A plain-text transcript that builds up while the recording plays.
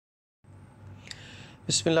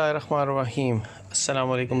बिस्मिल्लाहिर्रहमानिर्रहीम। अस्सलाम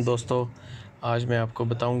वालेकुम दोस्तों, आज मैं आपको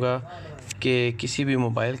बताऊंगा कि किसी भी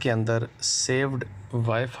मोबाइल के अंदर सेव्ड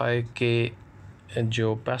वाईफाई के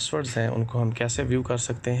जो पासवर्ड्स हैं उनको हम कैसे व्यू कर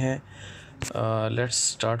सकते हैं। Let's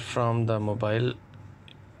start from the mobile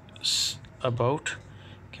about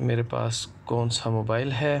कि मेरे पास कौन सा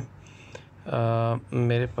मोबाइल है।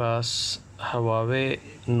 मेरे पास huawei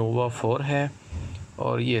Nova 4 है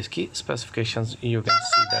और ये इसकी specifications you can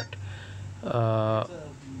see that.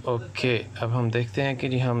 Okay, अब हम देखते हैं कि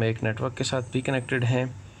जी हम एक नेटवर्क के साथ भी कनेक्टेड हैं।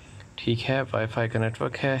 ठीक है, वाईफाई का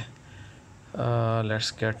नेटवर्क है।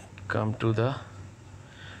 Let's get come to the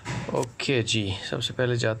okay जी। सबसे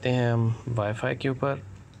पहले जाते हैं हम वाईफाई के ऊपर।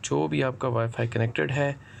 जो भी आपका वाईफाई कनेक्टेड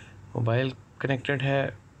है, मोबाइल कनेक्टेड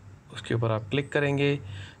है, उसके ऊपर आप क्लिक करेंगे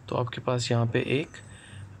तो आपके पास यहाँ पे एक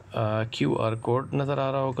QR कोड नज़र आ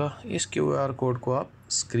रहा होगा। इस QR कोड को आप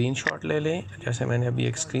स्क्रीनशॉट ले लें, जैसे मैंने अभी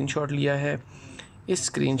एक स्क्रीनशॉट लिया है। इस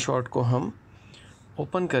स्क्रीनशॉट को हम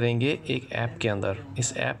ओपन करेंगे एक ऐप के अंदर।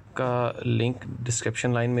 इस ऐप का लिंक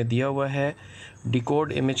डिस्क्रिप्शन लाइन में दिया हुआ है।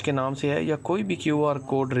 डिकोड इमेज के नाम से है, या कोई भी QR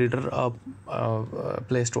कोड रीडर आप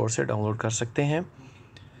प्ले स्टोर से डाउनलोड कर सकते हैं।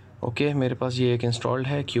 ओके, मेरे पास ये एक इंस्टॉल्ड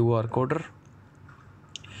है QR कोडर।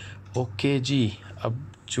 ओके जी, अब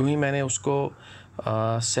जो ही मैंने उसको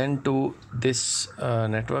सेंड टू दिस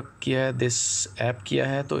नेटवर्क किया है, दिस ऐप किया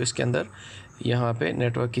है, तो इसके अंदर यहाँ पे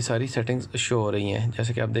नेटवर्क की सारी सेटिंग्स शो हो रही हैं।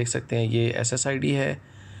 जैसे कि आप देख सकते हैं, ये SSID है।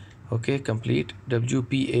 Okay, complete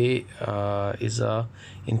WPA is a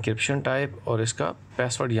encryption type, और इसका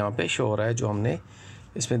पासवर्ड यहाँ पे शो हो रहा है जो हमने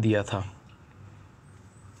इसमें दिया था।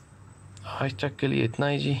 आज तक के लिए इतना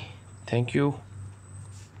ही जी, थैंक यू।